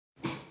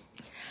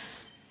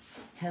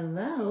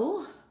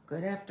Hello,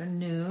 good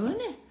afternoon.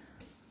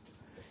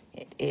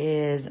 It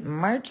is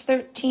March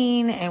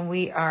 13 and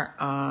we are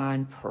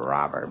on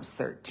Proverbs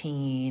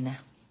 13.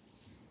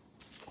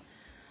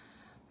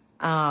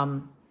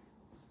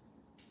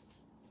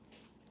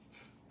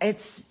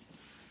 It's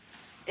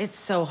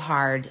so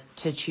hard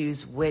to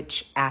choose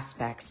which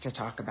aspects to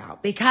talk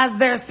about because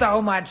there's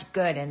so much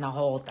good in the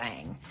whole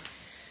thing.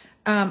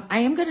 I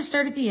am going to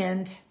start at the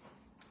end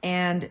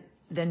and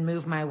then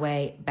move my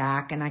way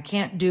back. And I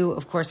can't do,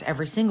 of course,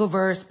 every single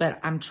verse, but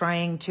I'm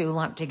trying to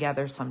lump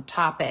together some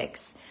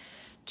topics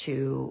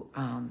to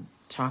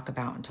talk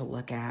about and to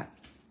look at.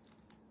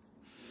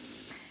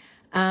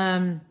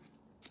 I'm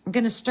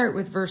going to start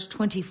with verse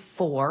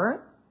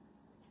 24.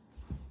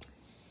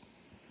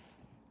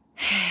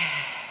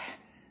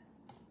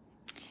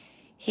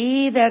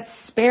 He that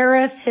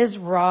spareth his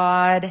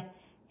rod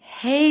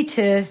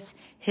hateth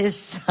his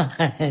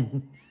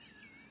son.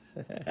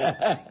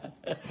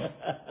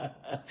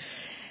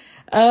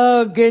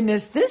 Oh,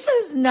 goodness. This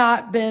has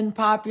not been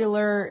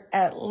popular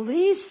at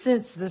least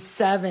since the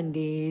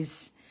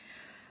 70s,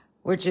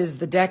 which is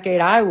the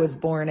decade I was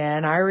born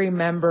in. I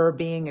remember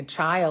being a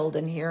child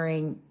and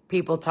hearing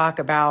people talk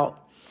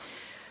about,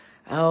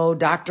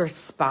 Dr.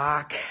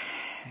 Spock,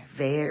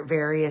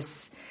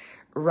 various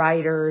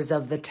writers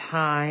of the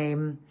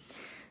time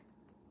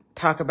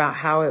talk about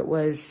how it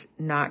was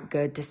not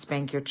good to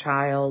spank your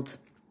child.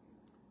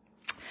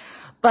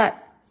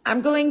 But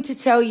I'm going to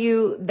tell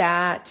you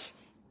a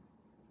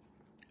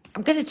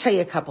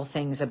couple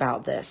things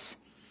about this.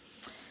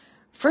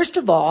 First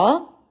of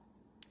all,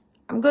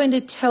 I'm going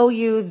to tell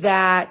you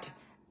that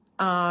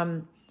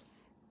the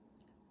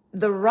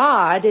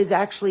rod is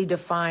actually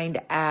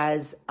defined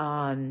as,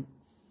 I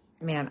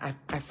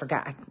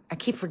forgot. I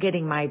keep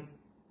forgetting my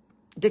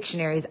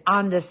dictionaries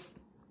on this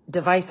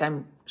device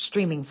I'm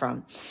streaming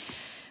from.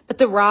 But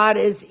the rod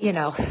is,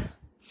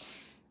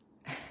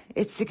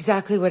 it's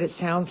exactly what it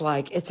sounds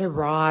like. It's a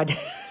rod. And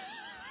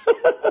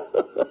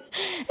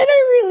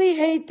I really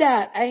hate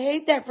that. I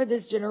hate that for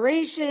this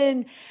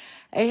generation.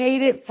 I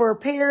hate it for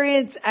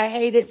parents. I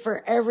hate it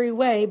for every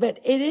way, but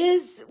it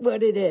is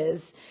what it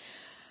is.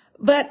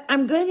 But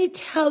I'm going to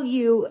tell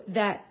you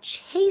that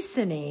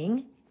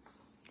chastening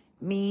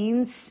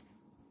means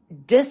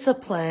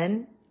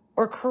discipline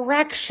or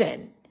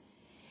correction.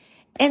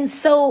 And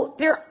so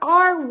there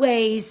are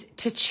ways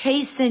to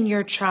chasten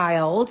your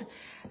child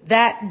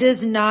that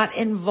does not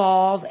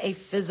involve a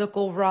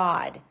physical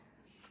rod.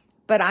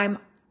 But I'm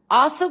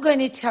also going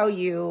to tell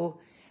you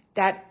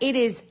that it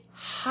is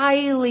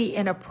highly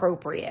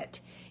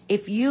inappropriate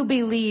if you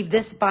believe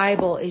this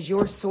Bible is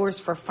your source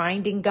for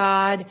finding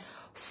God,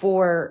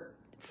 for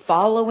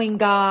following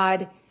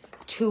God,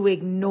 to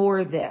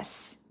ignore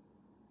this.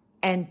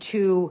 And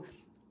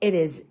it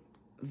is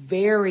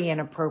very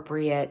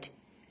inappropriate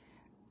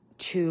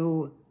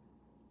to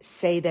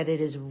say that it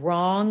is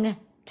wrong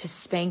to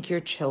spank your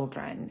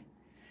children.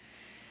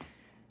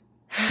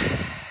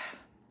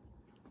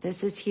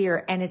 This is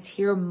here, and it's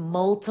here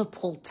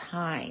multiple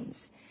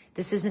times.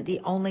 This isn't the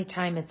only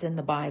time it's in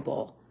the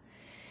Bible.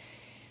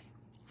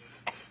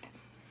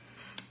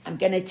 I'm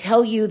going to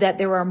tell you that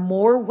there are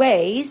more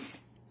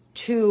ways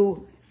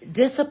to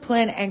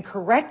discipline and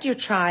correct your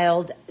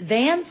child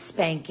than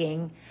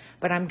spanking,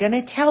 but I'm going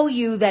to tell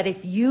you that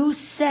if you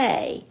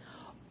say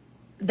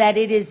that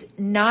it is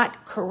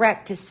not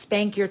correct to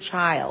spank your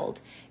child,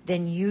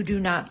 then you do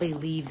not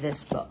believe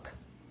this book.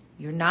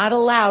 You're not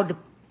allowed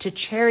to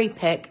cherry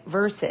pick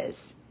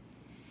verses.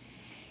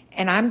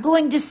 And I'm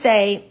going to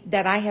say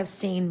that I have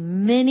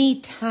seen many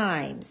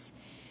times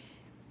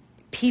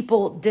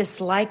people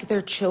dislike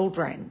their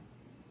children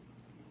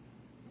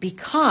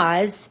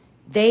because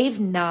they've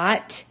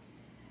not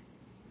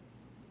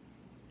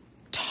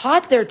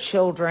taught their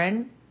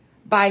children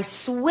by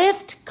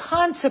swift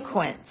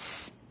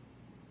consequence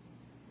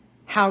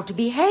how to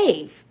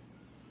behave.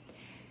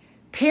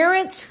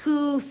 Parents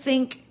who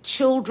think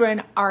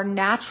children are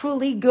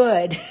naturally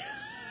good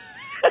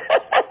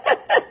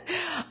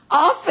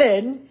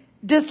often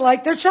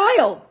dislike their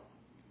child.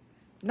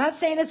 I'm not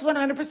saying it's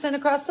 100%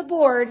 across the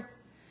board,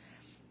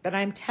 but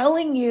I'm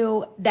telling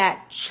you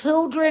that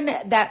children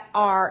that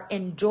are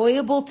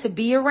enjoyable to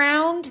be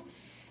around,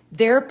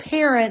 their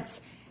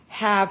parents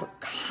have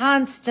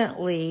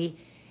constantly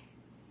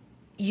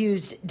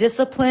used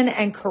discipline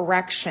and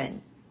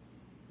correction.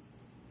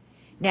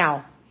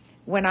 Now,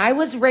 when I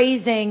was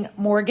raising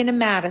Morgan and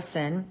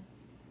Madison,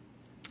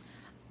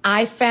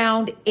 I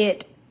found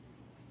the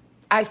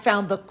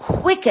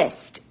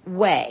quickest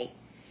way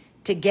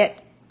to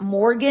get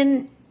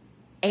Morgan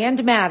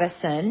and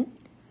Madison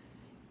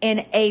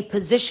in a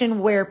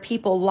position where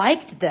people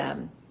liked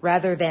them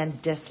rather than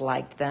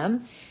disliked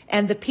them.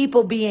 And the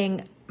people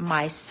being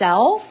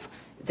myself,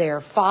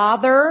 their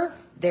father,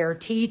 their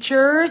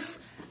teachers,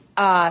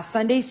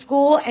 Sunday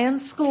school,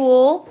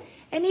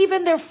 and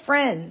even their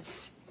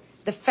friends.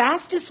 The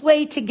fastest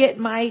way to get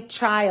my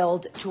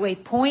child to a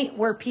point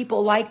where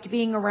people liked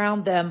being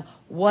around them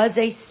was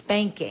a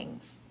spanking.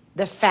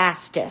 The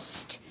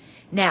fastest.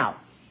 Now,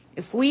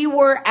 if we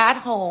were at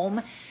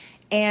home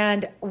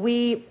and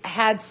we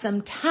had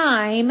some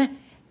time,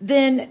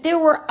 then there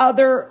were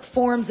other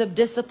forms of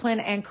discipline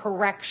and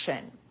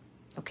correction.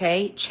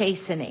 Okay,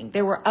 chastening.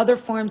 There were other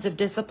forms of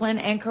discipline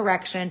and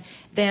correction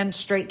than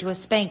straight to a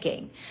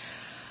spanking.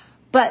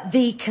 But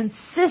the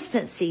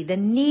consistency, the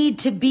need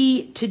to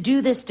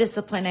do this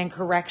discipline and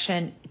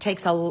correction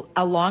takes a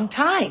long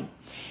time.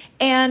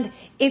 And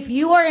if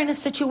you are in a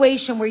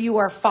situation where you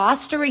are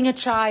fostering a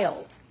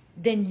child,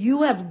 then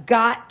you have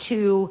got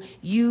to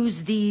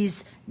use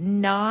these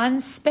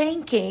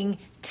non-spanking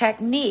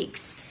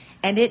techniques.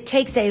 And it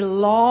takes a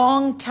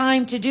long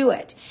time to do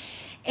it.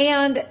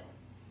 And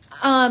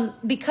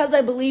because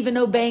I believe in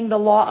obeying the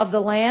law of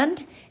the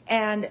land,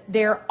 and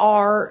there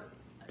are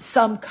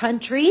some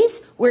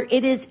countries where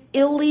it is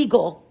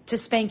illegal to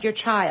spank your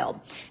child,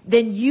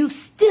 then you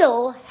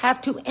still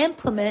have to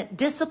implement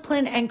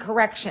discipline and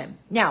correction.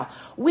 Now,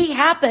 we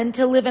happen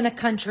to live in a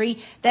country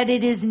that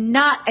it is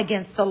not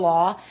against the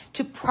law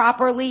to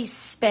properly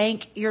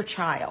spank your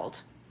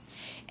child.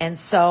 And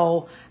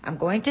so I'm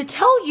going to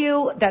tell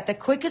you that the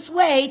quickest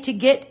way to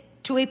get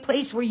to a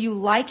place where you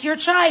like your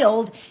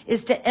child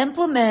is to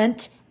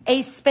implement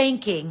a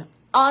spanking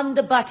on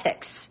the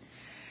buttocks.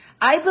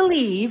 I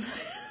believe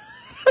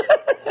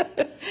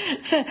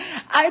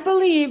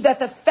that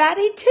the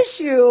fatty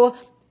tissue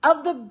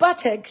of the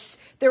buttocks,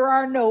 there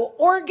are no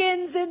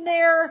organs in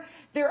there.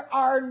 There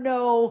are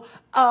no,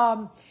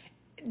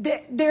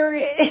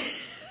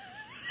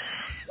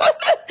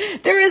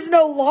 there is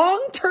no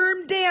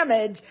long-term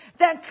damage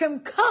that can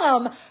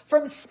come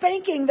from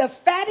spanking the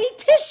fatty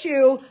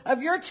tissue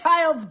of your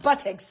child's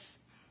buttocks.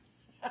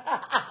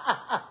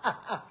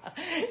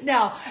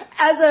 Now,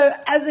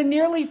 as a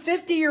nearly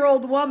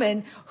 50-year-old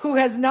woman who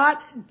has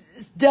not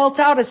dealt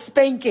out a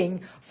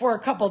spanking for a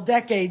couple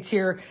decades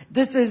here,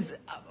 this is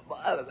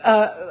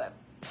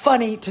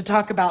funny to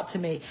talk about to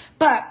me.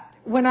 But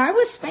when I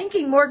was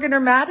spanking Morgan or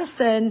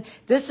Madison,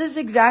 this is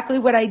exactly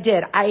what I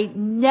did. I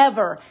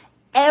never,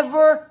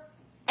 ever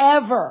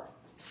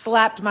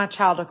slapped my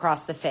child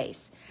across the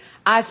face.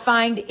 I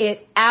find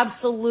it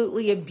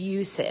absolutely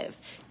abusive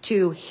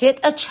to hit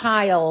a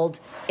child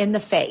in the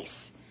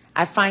face.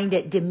 I find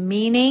it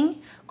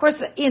demeaning. Of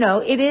course,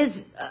 it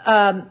is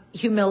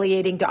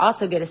humiliating to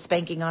also get a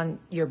spanking on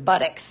your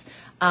buttocks.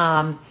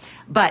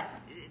 But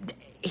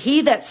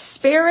he that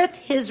spareth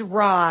his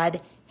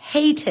rod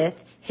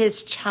hateth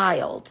his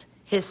child,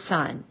 his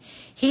son.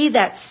 He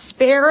that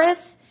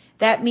spareth,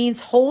 that means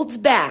holds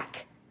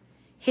back,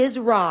 his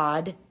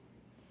rod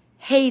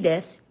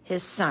hateth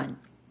his son.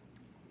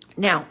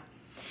 Now,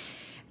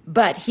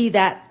 but he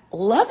that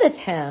loveth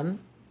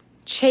him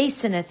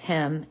chasteneth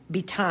him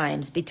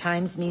betimes.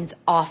 Betimes means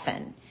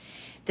often.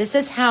 This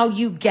is how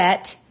you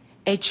get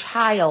a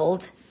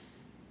child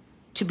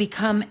to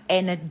become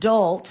an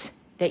adult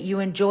that you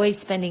enjoy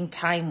spending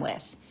time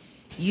with.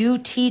 You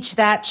teach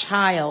that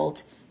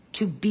child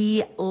to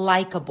be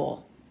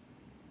likable.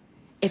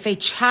 If a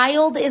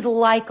child is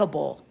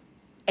likable,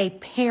 a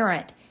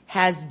parent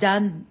has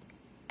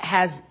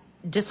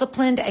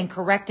disciplined and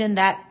corrected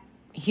that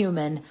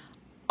human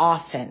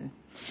often.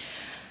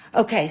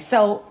 Okay,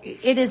 so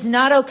it is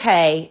not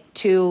okay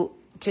to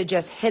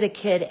just hit a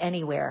kid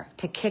anywhere,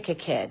 to kick a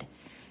kid,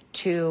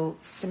 to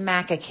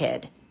smack a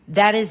kid.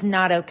 That is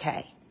not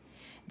okay.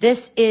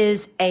 This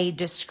is a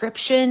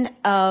description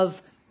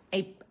of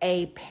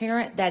a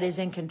parent that is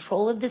in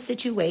control of the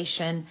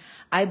situation.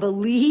 I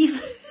believe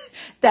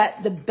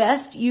that the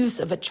best use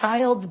of a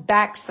child's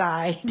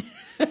backside,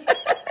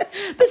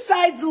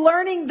 besides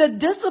learning the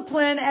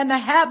discipline and the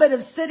habit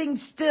of sitting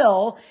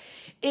still,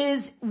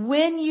 is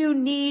when you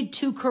need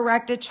to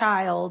correct a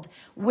child,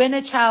 when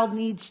a child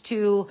needs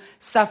to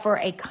suffer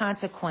a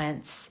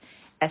consequence.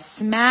 A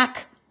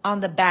smack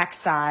on the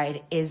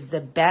backside is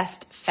the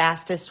best,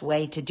 fastest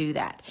way to do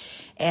that.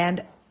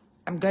 And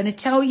I'm going to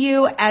tell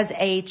you, as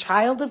a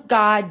child of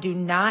God, do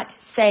not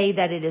say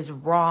that it is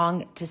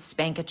wrong to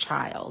spank a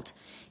child.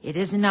 It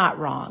is not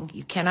wrong.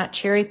 You cannot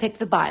cherry pick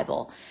the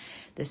Bible.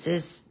 This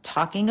is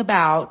talking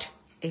about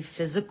a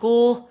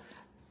physical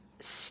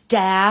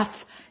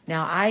staff.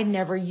 Now, I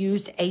never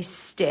used a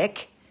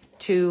stick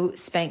to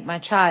spank my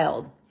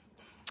child.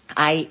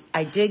 I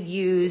did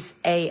use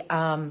a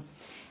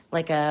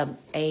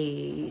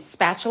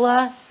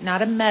spatula,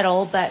 not a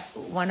metal, but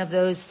one of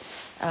those,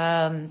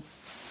 like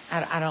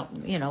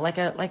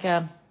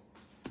a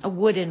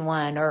wooden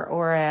one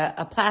or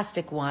a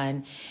plastic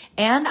one.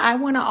 And I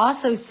want to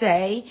also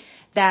say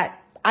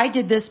that I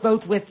did this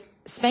both with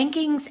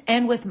spankings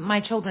and with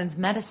my children's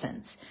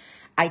medicines.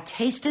 I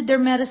tasted their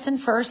medicine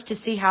first to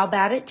see how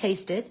bad it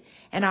tasted.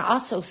 And I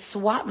also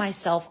swat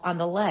myself on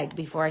the leg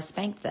before I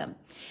spanked them,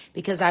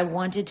 because I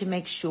wanted to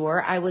make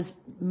sure I was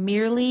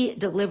merely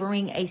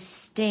delivering a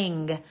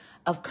sting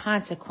of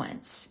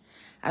consequence.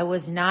 I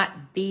was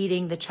not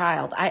beating the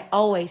child. I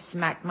always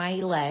smacked my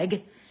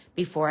leg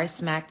before I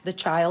smacked the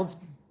child's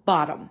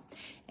bottom.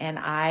 And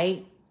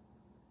I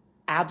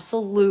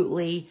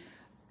absolutely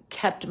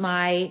kept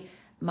my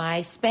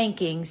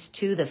spankings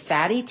to the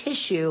fatty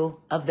tissue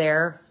of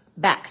their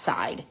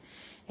backside.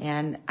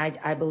 And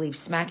I believe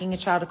smacking a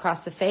child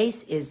across the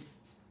face is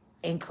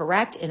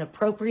incorrect,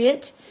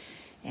 inappropriate.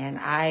 And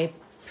I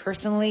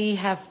personally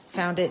have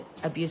found it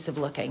abusive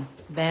looking.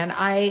 But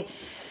I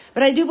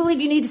do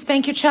believe you need to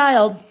spank your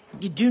child.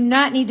 You do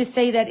not need to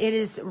say that it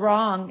is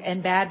wrong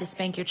and bad to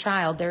spank your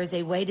child. There is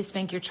a way to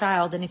spank your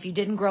child. And if you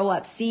didn't grow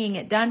up seeing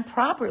it done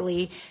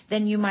properly,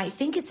 then you might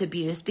think it's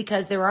abuse,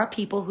 because there are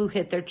people who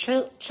hit their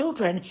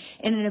children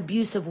in an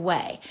abusive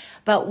way.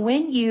 But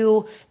when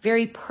you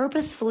very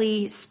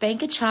purposefully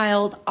spank a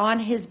child on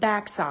his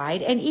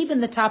backside and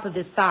even the top of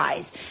his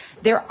thighs,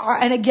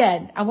 and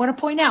again, I want to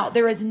point out,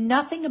 there is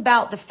nothing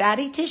about the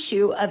fatty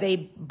tissue of a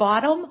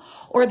bottom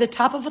or the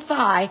top of a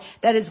thigh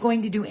that is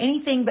going to do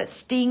anything but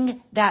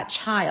sting that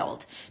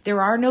child.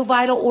 There are no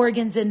vital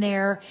organs in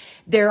there.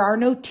 There are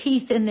no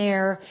teeth in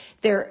there.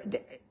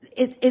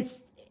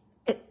 It's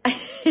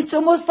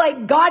almost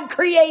like God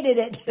created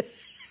it.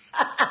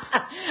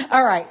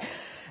 All right.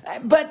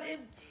 But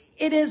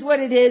it is what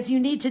it is. You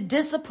need to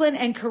discipline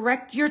and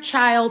correct your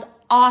child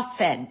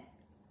often.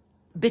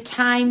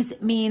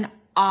 Betimes mean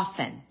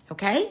often.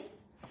 Okay?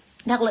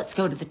 Now let's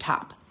go to the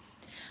top.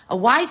 A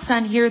wise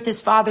son heareth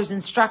his father's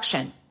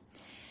instruction.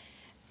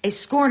 A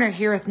scorner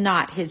heareth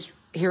not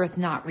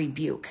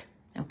rebuke.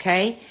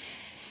 Okay?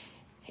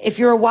 If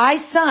you're a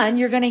wise son,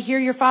 you're going to hear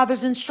your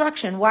father's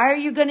instruction. Why are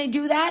you going to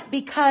do that?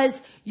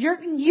 Because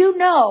you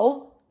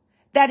know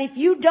that if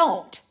you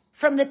don't,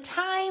 from the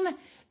time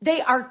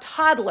they are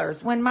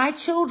toddlers, when my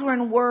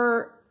children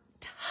were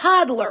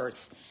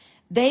toddlers,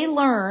 they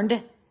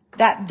learned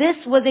that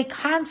this was a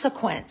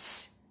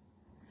consequence.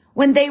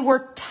 When they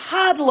were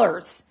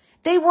toddlers,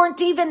 they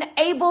weren't even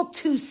able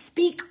to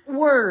speak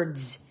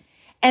words.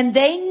 And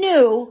they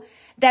knew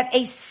that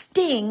a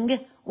sting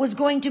was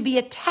going to be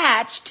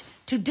attached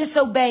to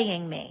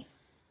disobeying me.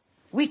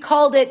 We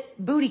called it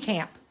booty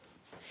camp.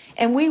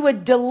 And we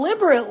would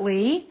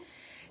deliberately,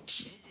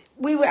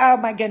 oh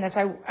my goodness,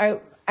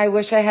 I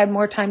wish I had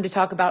more time to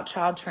talk about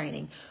child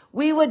training.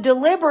 We would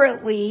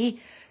deliberately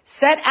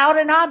set out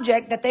an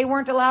object that they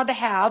weren't allowed to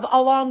have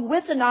along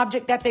with an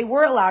object that they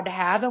were allowed to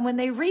have. And when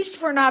they reached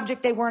for an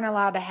object they weren't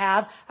allowed to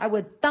have, I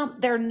would thump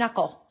their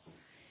knuckle.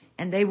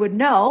 And they would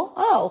know,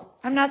 oh,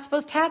 I'm not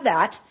supposed to have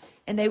that.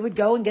 And they would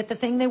go and get the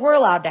thing they were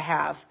allowed to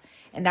have.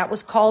 And that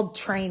was called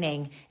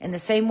training. In the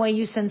same way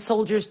you send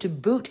soldiers to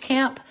boot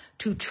camp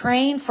to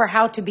train for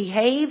how to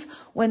behave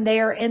when they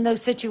are in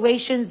those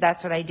situations,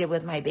 that's what I did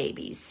with my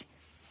babies.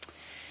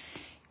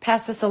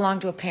 Pass this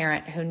along to a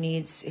parent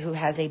who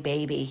has a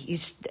baby.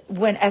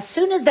 As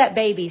soon as that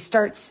baby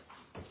starts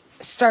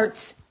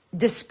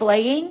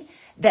displaying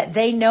that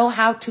they know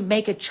how to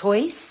make a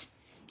choice,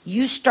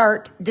 you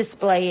start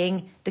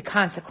displaying the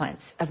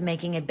consequence of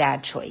making a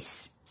bad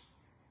choice.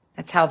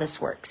 That's how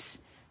this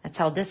works. That's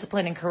how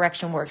discipline and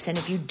correction works. And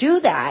if you do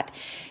that,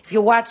 if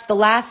you watch the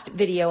last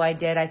video I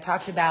did, I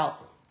talked about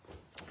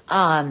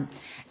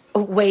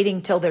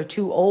waiting till they're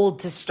too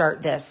old to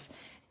start this.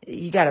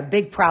 You got a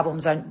big problem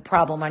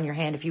on your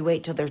hand if you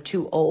wait till they're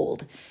too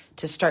old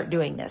to start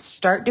doing this.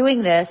 Start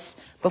doing this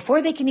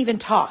before they can even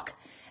talk.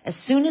 As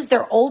soon as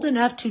they're old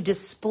enough to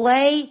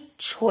display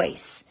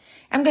choice.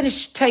 I'm going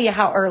to tell you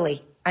how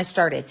early I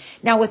started.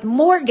 Now with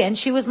Morgan,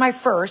 she was my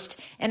first,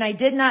 and I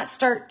did not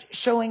start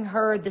showing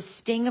her the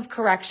sting of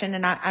correction.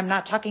 And I'm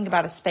not talking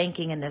about a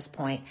spanking in this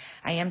point.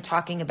 I am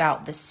talking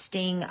about the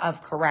sting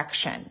of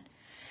correction.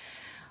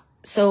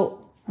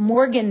 So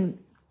Morgan,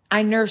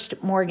 I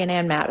nursed Morgan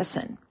and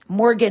Madison.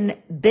 Morgan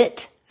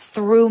bit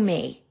through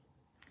me.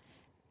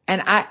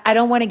 And I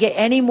don't want to get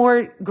any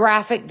more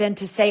graphic than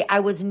to say I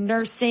was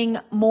nursing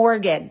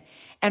Morgan.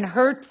 And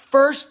her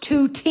first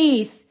two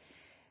teeth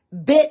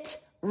bit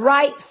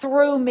right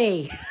through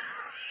me.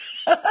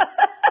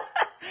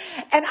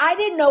 And I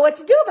didn't know what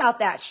to do about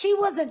that. She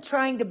wasn't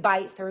trying to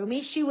bite through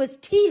me. She was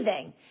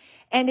teething.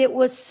 And it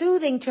was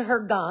soothing to her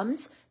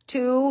gums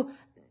to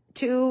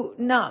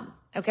numb,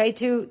 okay,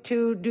 to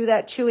do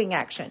that chewing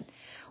action.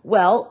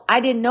 Well, I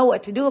didn't know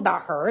what to do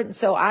about her. And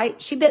so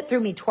she bit through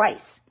me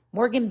twice.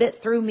 Morgan bit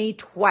through me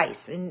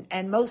twice.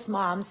 And most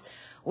moms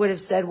would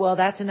have said, well,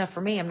 that's enough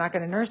for me. I'm not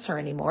going to nurse her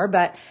anymore.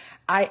 But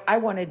I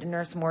wanted to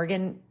nurse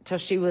Morgan till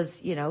she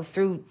was,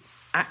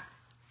 I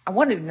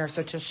wanted to nurse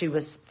her till she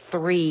was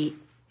 3,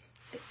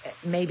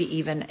 maybe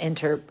even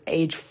into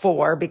age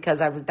 4,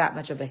 because I was that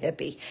much of a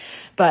hippie.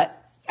 But,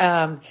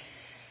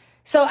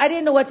 so I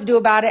didn't know what to do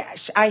about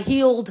it. I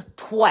healed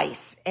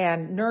twice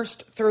and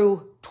nursed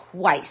through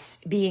twice,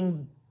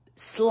 being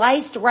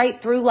sliced right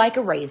through like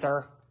a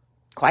razor,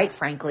 quite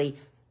frankly,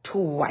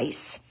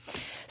 twice.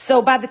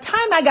 So by the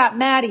time I got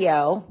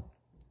Matteo,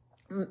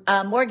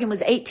 Morgan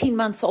was 18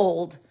 months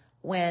old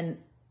when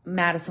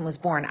Madison was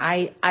born.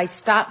 I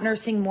stopped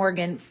nursing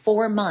Morgan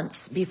 4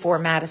 months before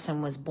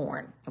Madison was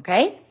born.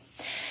 Okay.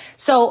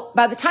 So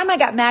by the time I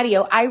got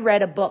Matteo, I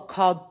read a book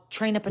called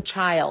Train Up a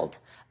Child.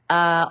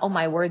 Oh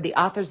my word. The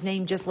author's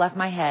name just left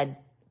my head.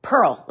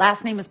 Pearl.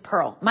 Last name is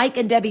Pearl. Mike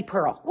and Debbie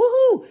Pearl.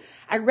 Woohoo.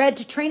 I read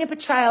To Train Up a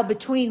Child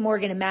between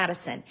Morgan and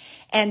Madison.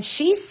 And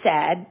she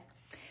said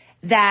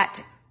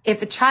that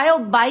if a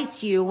child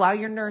bites you while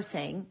you're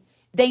nursing,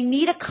 They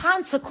need a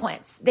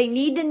consequence. They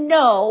need to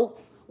know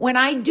when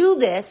I do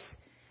this,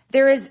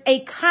 there is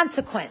a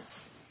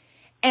consequence.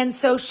 And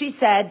so she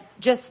said,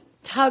 just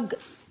tug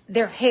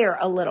their hair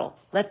a little.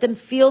 Let them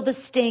feel the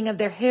sting of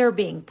their hair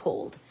being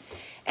pulled.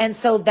 And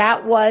so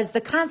that was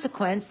the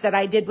consequence that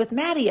I did with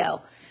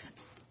Matteo.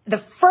 The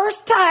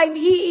first time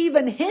he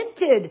even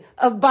hinted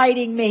of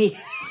biting me,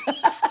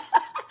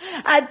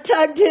 I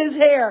tugged his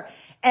hair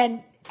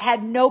and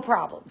had no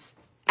problems.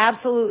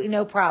 Absolutely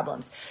no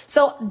problems.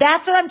 So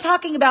that's what I'm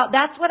talking about.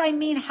 That's what I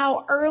mean,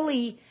 how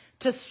early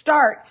to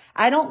start.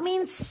 I don't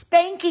mean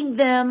spanking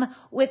them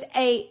with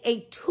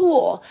a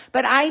tool,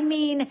 but I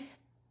mean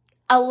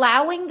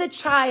allowing the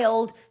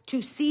child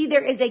to see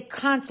there is a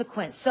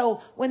consequence.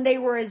 So when they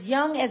were as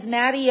young as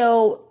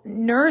Matteo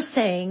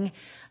nursing,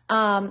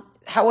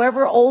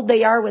 however old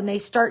they are when they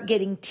start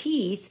getting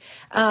teeth,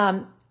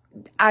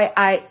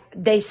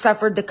 they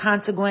suffered the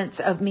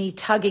consequence of me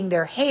tugging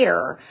their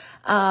hair.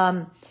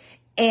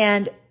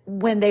 And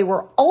when they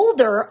were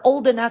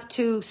old enough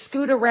to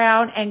scoot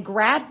around and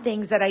grab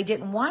things that I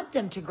didn't want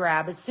them to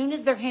grab, as soon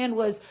as their hand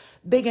was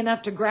big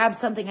enough to grab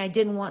something I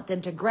didn't want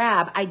them to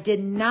grab, I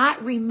did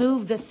not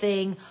remove the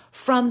thing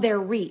from their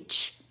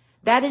reach.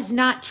 That is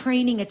not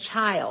training a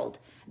child.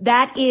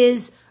 That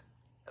is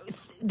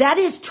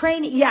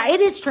training. Yeah,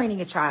 it is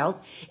training a child.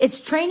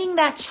 It's training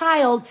that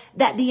child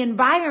that the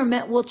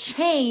environment will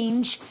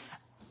change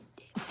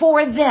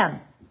for them.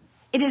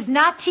 It is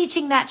not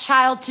teaching that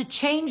child to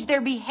change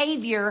their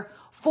behavior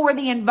for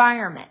the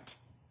environment.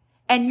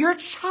 And your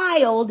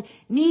child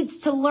needs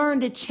to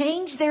learn to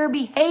change their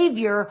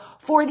behavior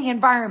for the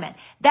environment.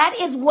 That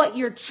is what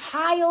your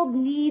child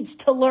needs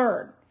to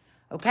learn.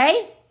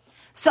 Okay?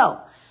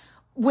 So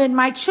when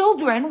my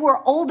children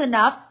were old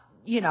enough,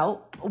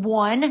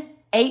 1,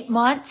 8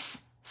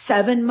 months,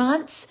 7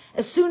 months,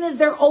 as soon as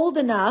they're old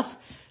enough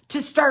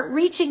to start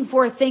reaching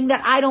for a thing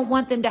that I don't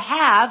want them to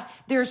have,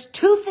 there's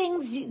 2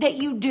 things that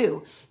you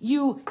do.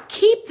 You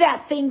keep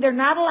that thing they're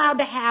not allowed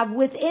to have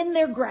within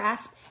their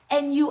grasp,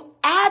 and you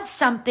add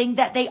something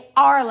that they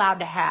are allowed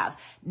to have.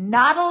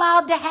 Not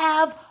allowed to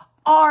have,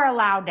 are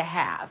allowed to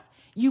have.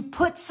 You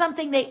put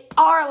something they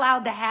are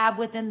allowed to have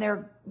within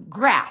their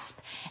grasp.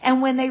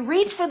 And when they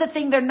reach for the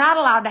thing they're not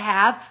allowed to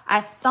have,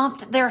 I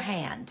thumped their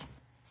hand.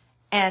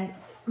 And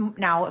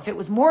now, if it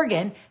was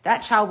Morgan,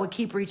 that child would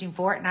keep reaching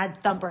for it, and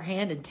I'd thump her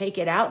hand and take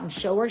it out and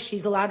show her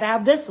she's allowed to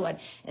have this one.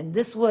 And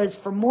this was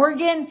for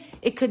Morgan.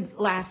 It could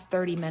last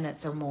 30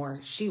 minutes or more.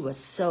 She was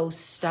so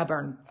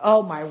stubborn.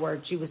 Oh, my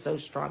word. She was so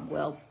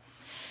strong-willed.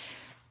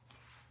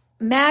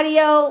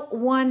 Matteo,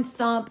 1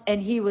 thump,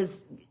 and he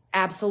was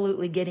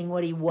absolutely getting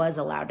what he was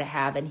allowed to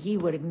have, and he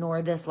would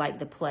ignore this like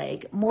the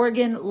plague.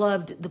 Morgan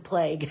loved the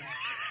plague.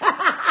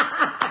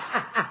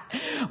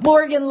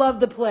 Morgan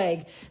loved the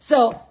plague.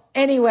 So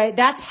anyway,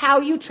 that's how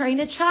you train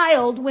a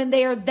child when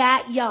they are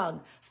that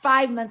young.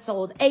 5 months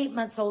old, 8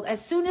 months old.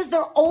 As soon as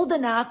they're old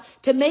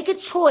enough to make a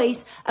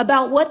choice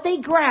about what they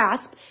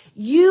grasp,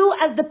 you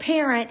as the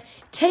parent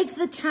take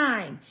the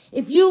time.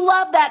 If you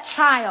love that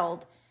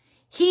child,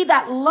 he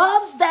that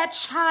loves that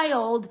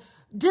child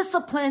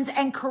disciplines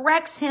and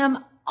corrects him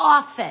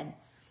often.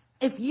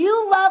 If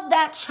you love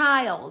that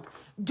child,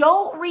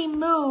 don't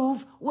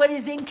remove what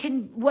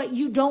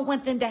you don't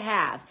want them to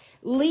have.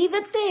 Leave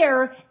it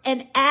there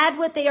and add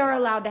what they are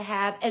allowed to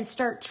have and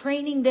start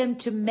training them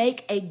to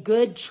make a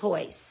good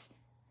choice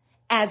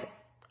as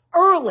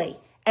early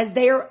as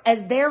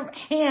their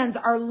hands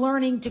are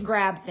learning to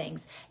grab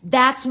things.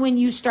 That's when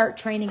you start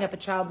training up a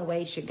child the way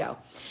he should go.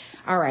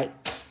 All right.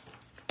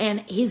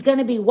 And he's going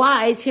to be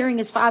wise hearing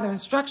his father's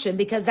instruction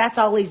because that's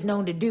all he's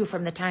known to do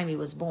from the time he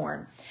was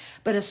born.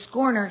 But a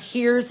scorner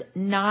hears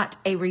not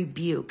a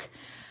rebuke.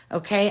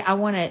 Okay. I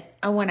want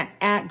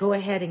to go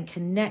ahead and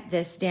connect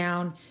this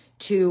down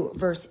to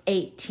verse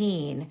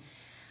 18.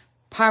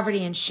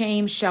 Poverty and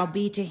shame shall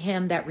be to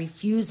him that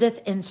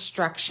refuseth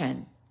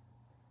instruction.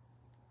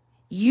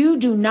 You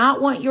do not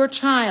want your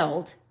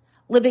child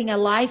living a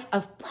life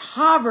of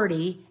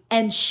poverty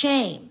and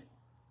shame.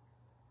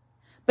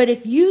 But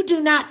if you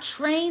do not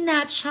train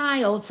that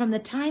child from the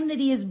time that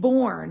he is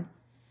born,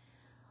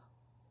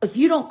 if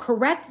you don't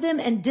correct them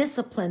and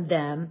discipline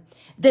them,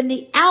 then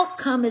the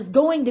outcome is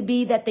going to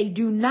be that they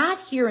do not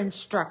hear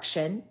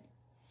instruction.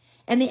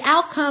 And the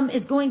outcome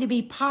is going to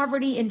be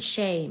poverty and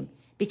shame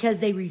because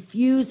they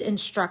refuse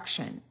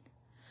instruction.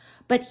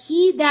 But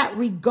he that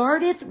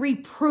regardeth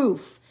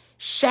reproof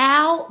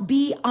shall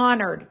be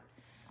honored.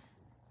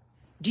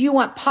 Do you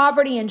want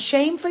poverty and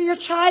shame for your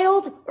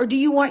child, or do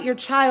you want your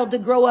child to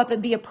grow up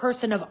and be a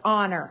person of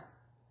honor?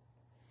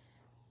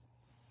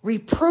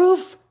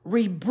 Reproof,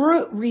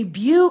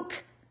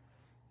 rebuke,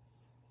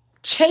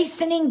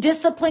 chastening,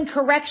 discipline,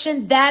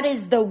 correction, that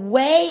is the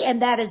way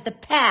and that is the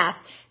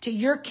path to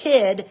your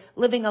kid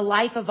living a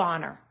life of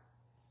honor.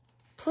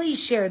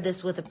 Please share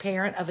this with a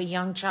parent of a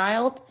young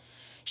child.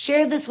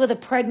 Share this with a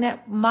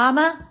pregnant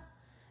mama.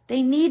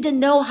 They need to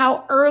know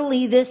how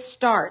early this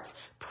starts.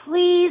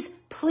 Please,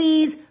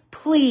 please,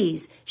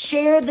 please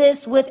share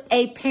this with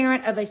a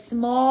parent of a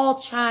small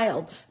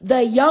child.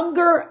 The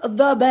younger,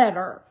 the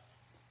better.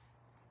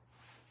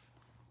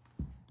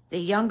 The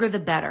younger, the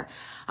better.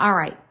 All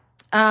right.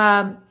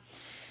 A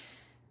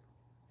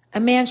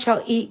man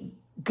shall eat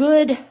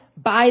good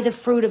by the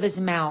fruit of his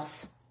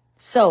mouth.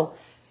 So,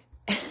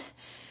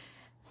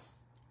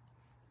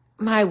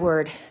 my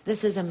word,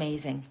 this is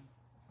amazing.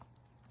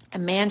 A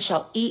man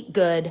shall eat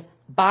good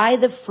by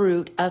the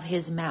fruit of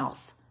his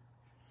mouth.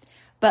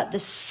 But the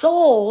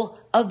soul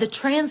of the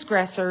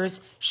transgressors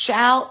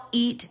shall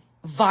eat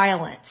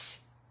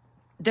violence.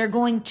 They're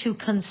going to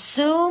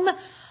consume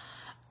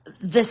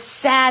the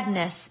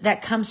sadness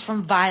that comes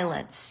from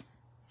violence.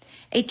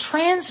 A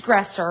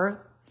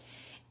transgressor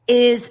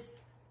is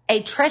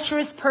a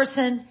treacherous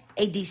person,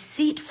 a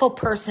deceitful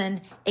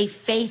person, a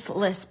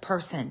faithless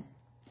person.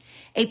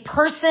 A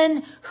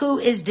person who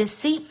is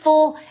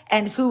deceitful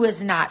and who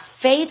is not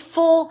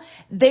faithful,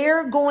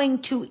 they're going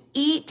to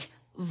eat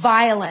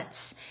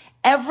violence.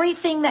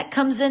 Everything that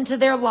comes into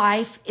their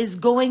life is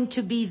going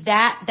to be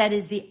that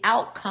is the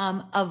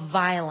outcome of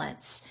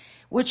violence.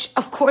 Which,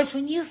 of course,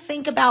 when you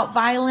think about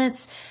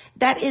violence,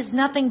 that is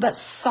nothing but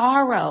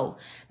sorrow.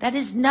 That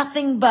is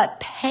nothing but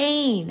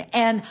pain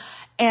and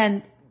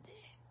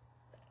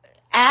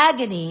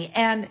agony.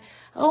 And,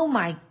 oh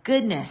my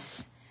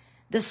goodness,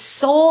 the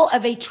soul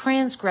of a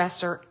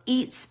transgressor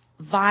eats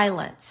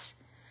violence.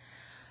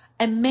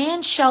 A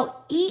man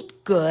shall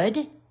eat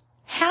good.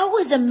 How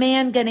is a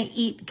man going to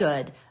eat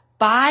good?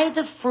 By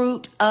the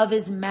fruit of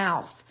his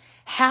mouth.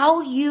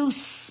 How you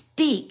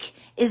speak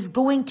is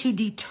going to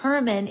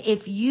determine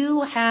if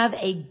you have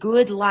a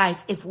good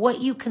life, if what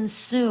you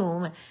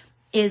consume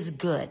is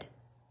good.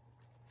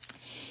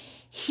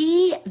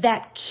 He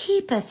that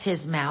keepeth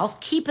his mouth,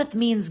 keepeth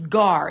means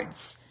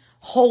guards,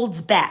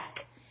 holds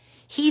back.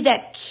 He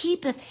that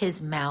keepeth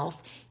his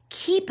mouth,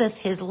 keepeth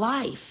his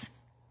life.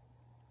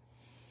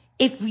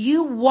 If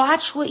you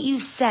watch what you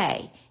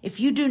say, if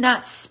you do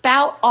not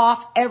spout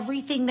off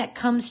everything that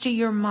comes to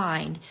your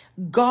mind,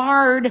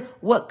 guard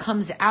what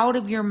comes out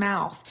of your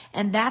mouth.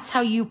 And that's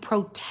how you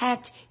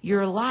protect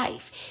your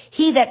life.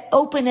 He that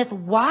openeth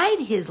wide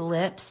his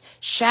lips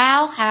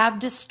shall have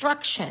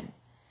destruction.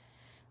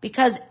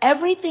 Because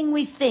everything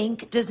we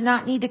think does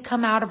not need to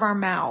come out of our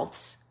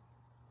mouths.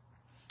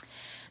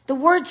 The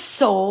word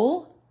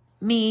soul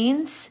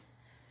means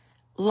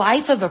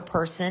life of a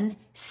person,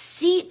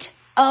 seat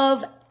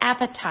of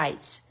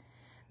appetites.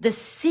 The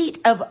seat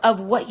of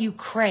what you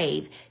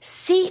crave,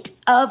 seat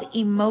of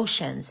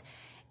emotions,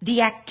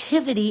 the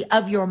activity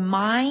of your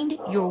mind,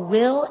 your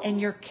will, and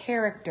your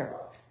character.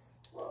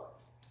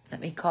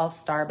 Let me call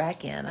Star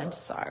back in. I'm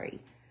sorry.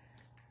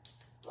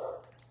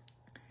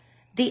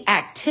 The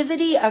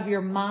activity of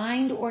your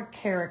mind or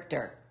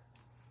character.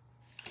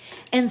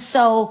 And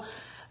so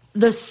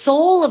the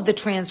soul of the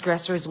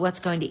transgressor is what's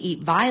going to eat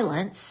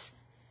violence.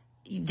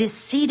 The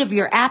seat of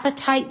your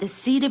appetite, the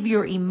seat of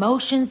your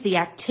emotions, the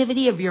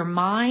activity of your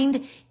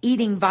mind,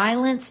 eating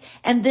violence.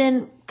 And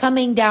then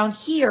coming down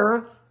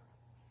here,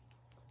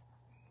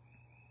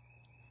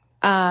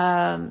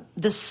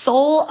 the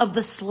soul of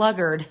the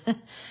sluggard.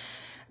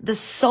 The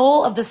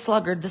soul of the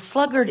sluggard. The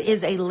sluggard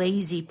is a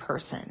lazy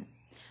person.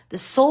 The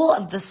soul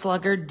of the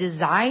sluggard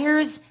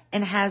desires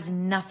and has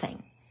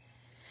nothing.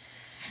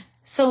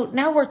 So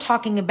now we're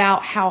talking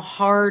about how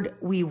hard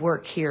we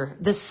work here.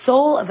 The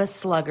soul of a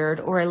sluggard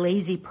or a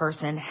lazy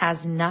person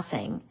has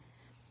nothing,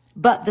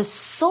 but the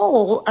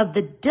soul of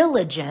the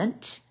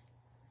diligent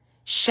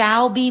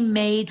shall be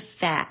made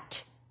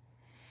fat.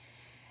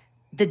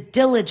 The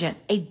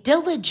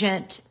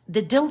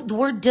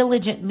word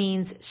diligent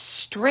means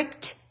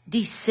strict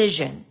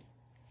decision,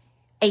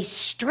 a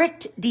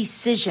strict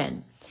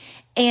decision.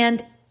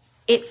 And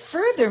it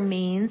further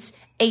means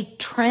a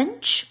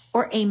trench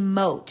or a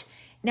moat.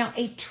 Now,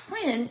 a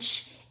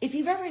trench, if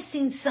you've ever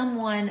seen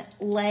someone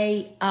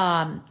lay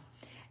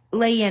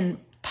in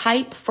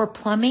pipe for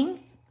plumbing,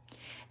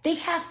 they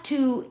have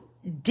to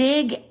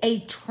dig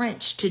a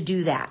trench to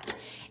do that.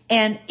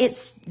 And a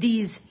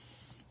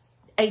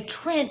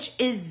trench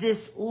is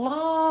this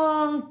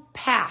long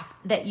path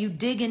that you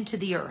dig into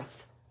the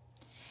earth.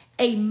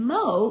 A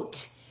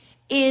moat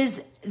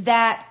is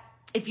that,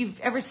 if you've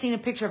ever seen a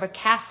picture of a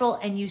castle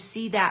and you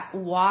see that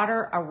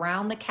water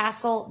around the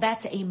castle,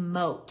 that's a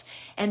moat.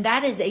 And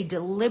that is a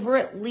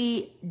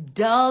deliberately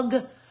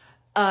dug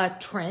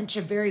trench,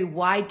 a very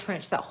wide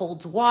trench that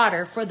holds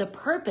water for the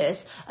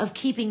purpose of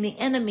keeping the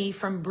enemy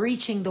from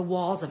breaching the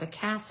walls of a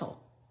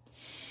castle.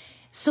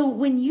 So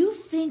when you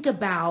think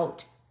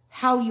about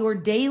how your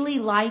daily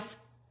life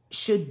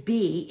should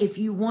be, if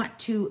you want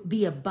to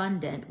be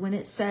abundant, when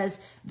it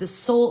says the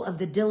soul of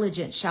the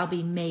diligent shall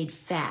be made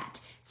fat,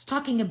 it's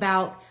talking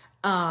about,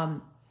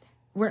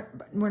 we're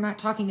not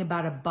talking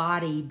about a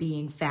body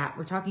being fat.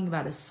 We're talking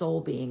about a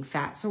soul being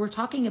fat. So we're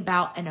talking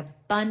about an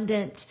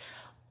abundant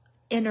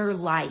inner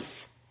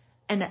life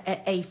and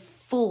a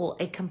full,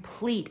 a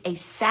complete, a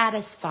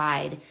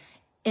satisfied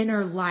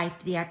inner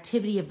life, the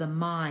activity of the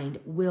mind,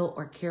 will,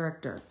 or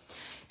character.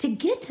 To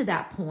get to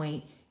that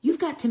point, you've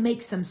got to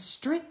make some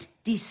strict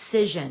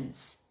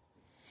decisions,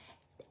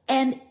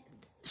 and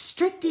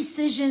strict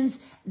decisions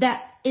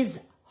that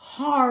is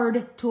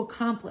hard to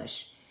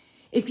accomplish.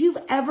 If you've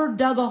ever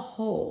dug a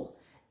hole,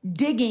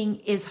 digging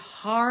is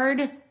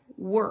hard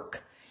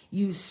work.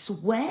 You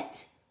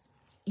sweat,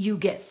 you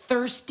get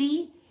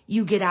thirsty,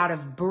 you get out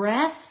of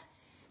breath.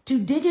 To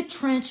dig a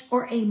trench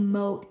or a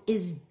moat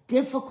is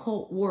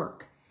difficult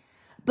work.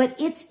 But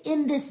it's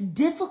in this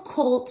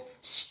difficult,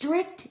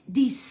 strict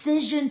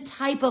decision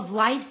type of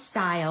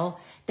lifestyle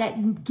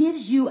that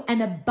gives you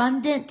an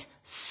abundant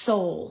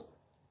soul,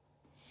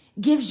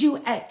 gives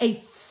you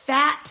a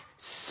fat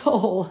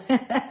soul,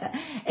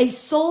 a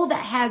soul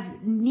that has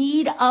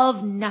need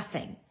of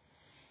nothing.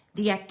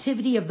 The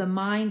activity of the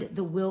mind,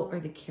 the will, or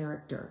the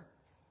character.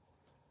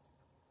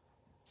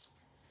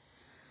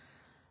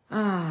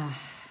 A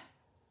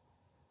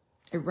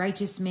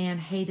righteous man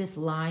hateth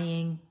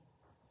lying.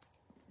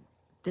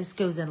 This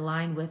goes in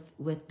line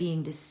with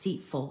being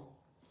deceitful.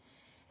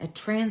 A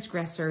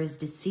transgressor is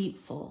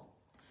deceitful,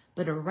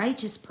 but a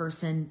righteous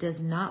person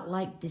does not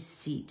like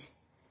deceit.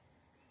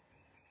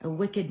 A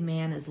wicked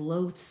man is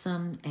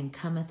loathsome and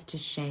cometh to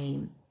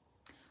shame.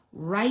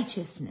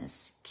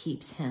 Righteousness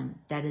keeps him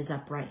that is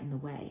upright in the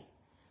way.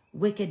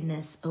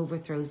 Wickedness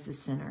overthrows the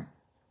sinner.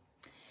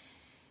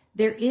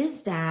 There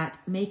is that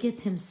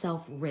maketh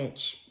himself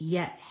rich,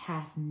 yet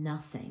hath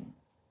nothing.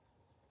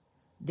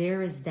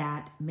 There is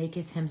that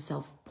maketh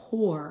himself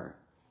poor,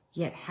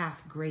 yet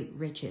hath great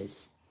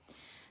riches.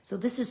 So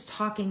this is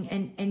talking,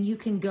 and you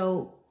can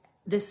go,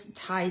 this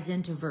ties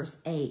into verse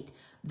 8.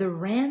 The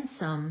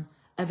ransom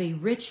of a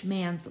rich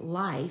man's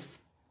life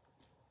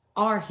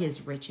are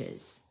his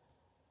riches,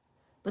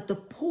 but the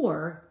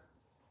poor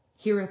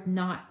heareth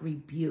not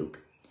rebuke.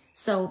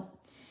 So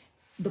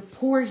the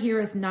poor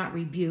heareth not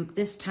rebuke.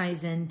 This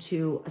ties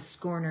into a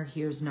scorner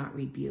hears not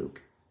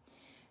rebuke.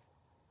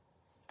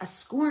 A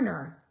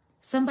scorner,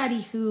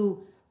 somebody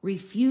who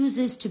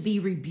refuses to be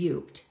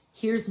rebuked,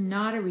 hears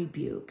not a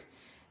rebuke.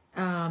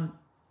 The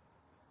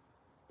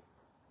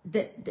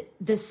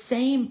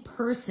same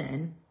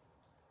person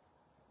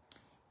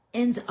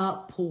ends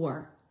up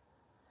poor.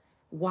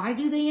 Why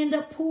do they end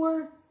up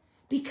poor?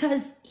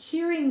 Because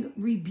hearing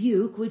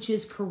rebuke, which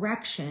is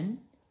correction,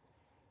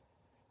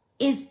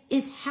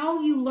 is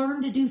how you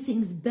learn to do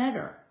things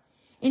better.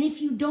 And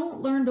if you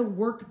don't learn to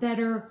work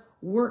better,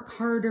 work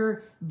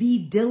harder, be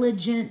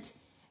diligent,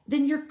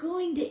 then you're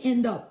going to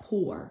end up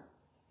poor.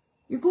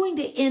 You're going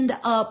to end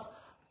up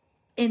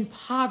in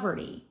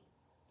poverty.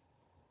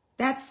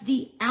 That's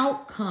the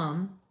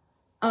outcome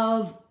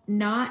of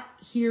not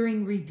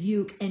hearing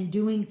rebuke and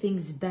doing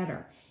things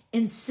better,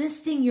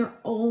 insisting your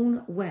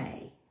own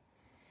way.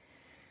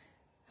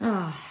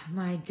 Oh,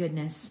 my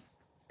goodness.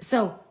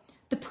 So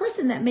the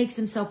person that makes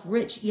himself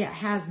rich yet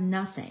has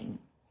nothing,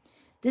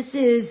 this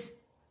is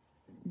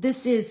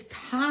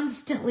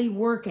constantly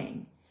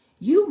working.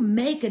 You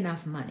make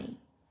enough money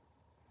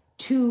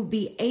to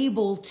be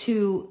able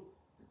to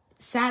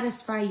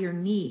satisfy your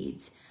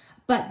needs.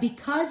 But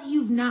because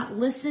you've not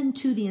listened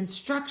to the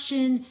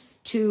instruction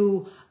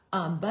to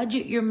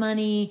budget your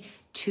money,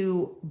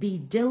 to be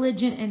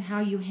diligent in how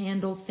you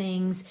handle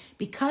things,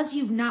 because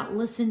you've not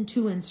listened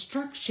to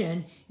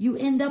instruction, you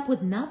end up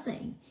with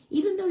nothing,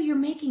 even though you're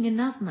making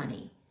enough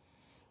money.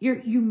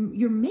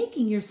 You're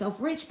making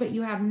yourself rich, but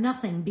you have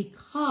nothing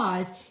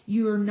because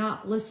you're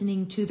not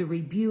listening to the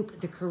rebuke,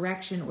 the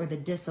correction, or the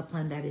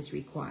discipline that is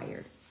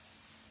required.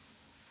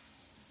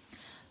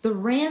 The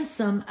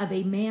ransom of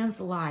a man's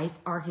life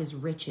are his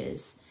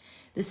riches.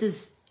 This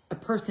is a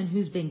person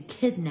who's been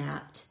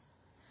kidnapped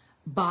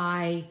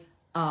by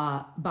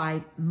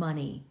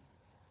money.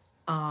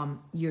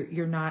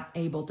 You're not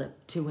able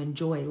to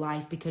enjoy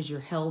life because you're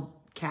held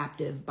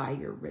captive by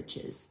your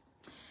riches.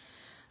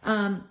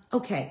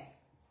 Okay.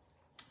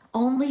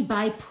 Only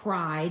by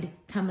pride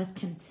cometh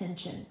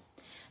contention.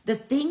 The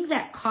thing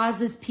that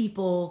causes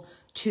people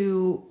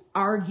to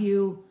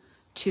argue,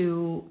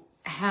 to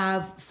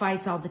have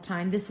fights all the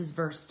time, this is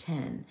verse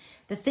 10.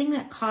 The thing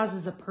that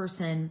causes a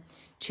person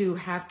to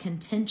have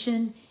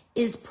contention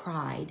is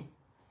pride.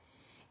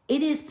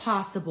 It is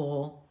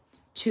possible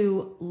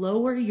to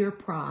lower your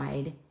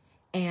pride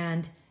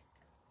and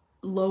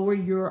lower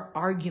your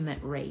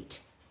argument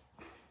rate.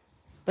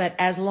 But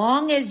as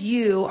long as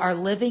you are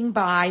living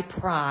by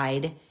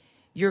pride,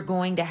 you're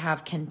going to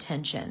have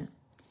contention.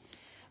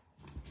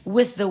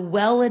 With the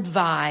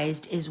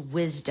well-advised is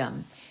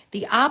wisdom.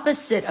 The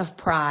opposite of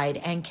pride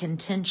and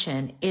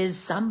contention is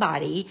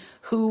somebody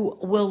who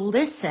will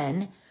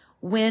listen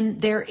when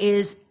there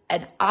is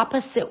an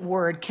opposite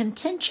word.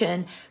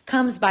 Contention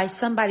comes by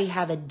somebody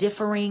having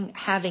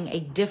a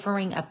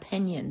differing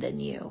opinion than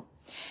you.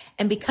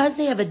 And because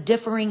they have a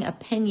differing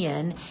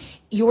opinion,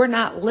 you're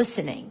not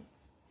listening.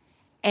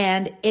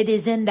 And it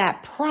is in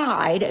that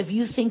pride of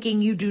you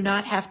thinking you do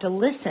not have to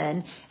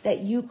listen that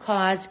you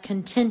cause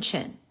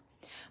contention.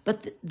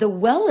 But the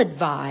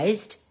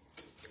well-advised,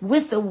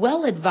 with the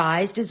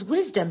well-advised is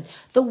wisdom.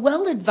 The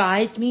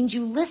well-advised means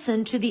you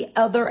listen to the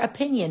other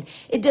opinion.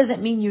 It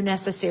doesn't mean you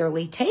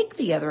necessarily take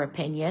the other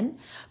opinion,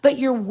 but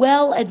you're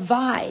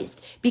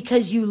well-advised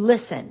because you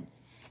listen.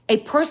 A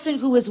person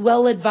who is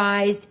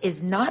well-advised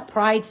is not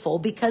prideful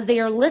because they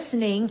are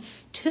listening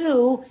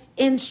to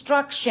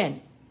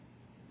instruction.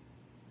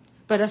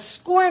 but a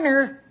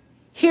scorner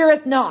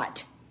heareth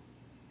not.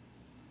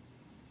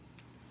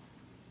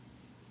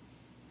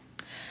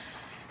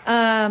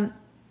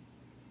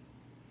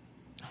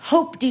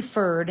 Hope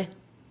deferred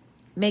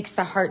makes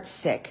the heart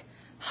sick.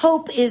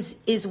 Hope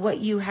is what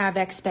you have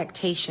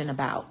expectation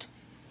about.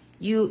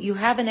 You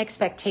have an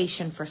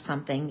expectation for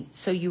something,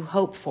 so you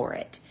hope for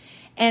it.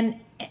 And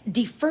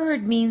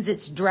deferred means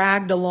it's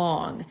dragged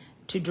along,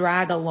 to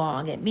drag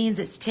along. It means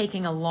it's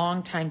taking a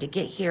long time to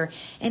get here.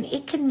 And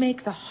it can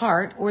make the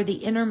heart or the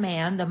inner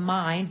man, the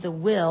mind, the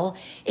will,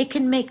 it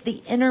can make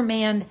the inner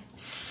man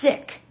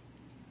sick.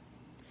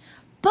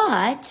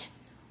 But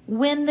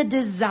when the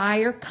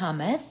desire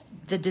cometh,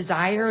 the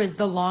desire is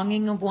the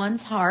longing of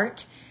one's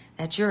heart.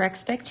 That's your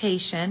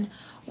expectation.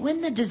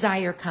 When the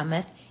desire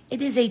cometh,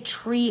 it is a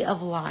tree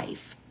of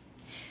life.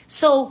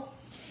 So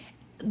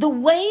the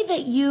way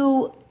that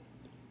you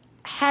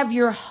have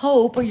your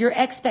hope or your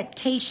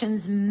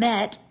expectations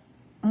met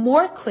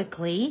more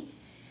quickly,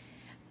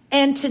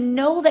 and to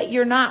know that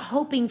you're not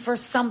hoping for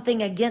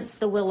something against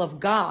the will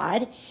of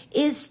God,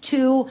 is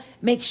to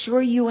make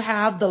sure you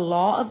have the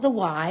law of the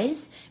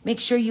wise, make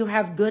sure you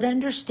have good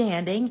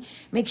understanding,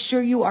 make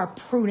sure you are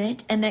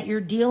prudent, and that you're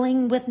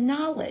dealing with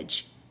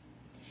knowledge.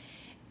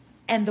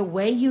 And the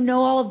way you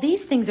know all of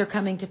these things are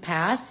coming to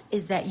pass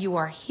is that you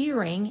are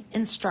hearing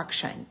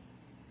instruction.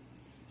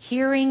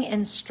 Hearing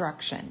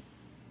instruction.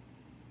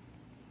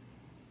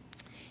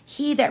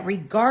 He that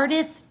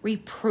regardeth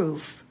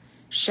reproof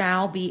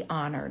shall be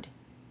honored.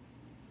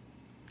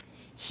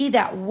 He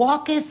that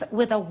walketh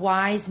with a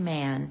wise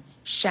man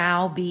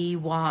shall be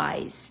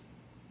wise.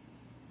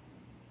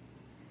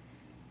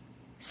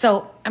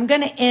 So I'm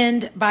going to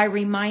end by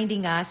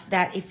reminding us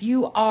that if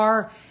you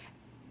are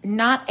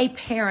not a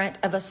parent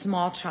of a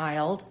small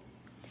child,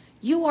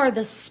 you are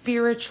the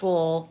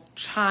spiritual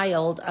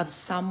child of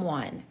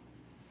someone.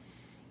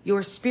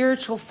 Your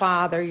spiritual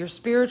father, your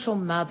spiritual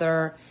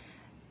mother,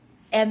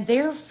 and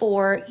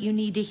therefore you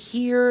need to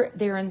hear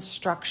their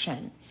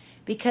instruction,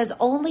 because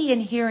only in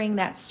hearing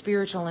that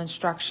spiritual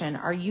instruction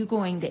are you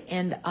going to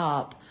end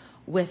up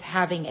with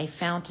having a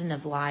fountain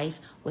of life,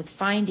 with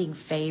finding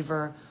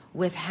favor,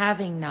 with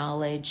having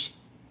knowledge.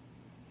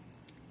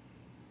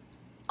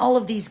 All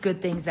of these good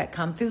things that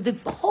come through the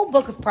whole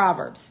book of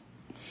Proverbs.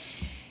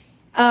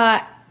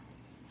 I'm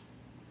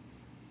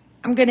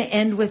going to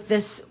end with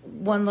this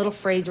one little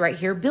phrase right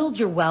here. Build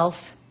your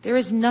wealth. There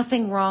is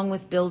nothing wrong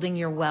with building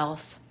your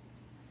wealth.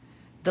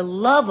 The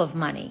love of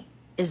money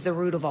is the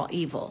root of all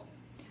evil.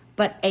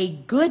 But a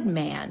good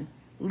man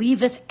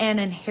leaveth an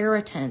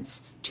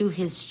inheritance to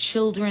his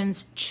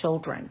children's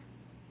children.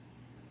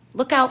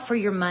 Look out for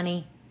your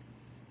money.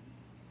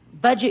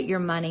 Budget your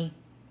money.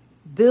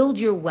 Build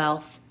your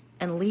wealth.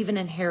 And leave an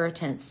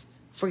inheritance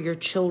for your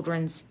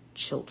children's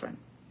children.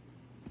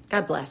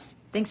 God bless.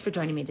 Thanks for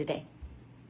joining me today.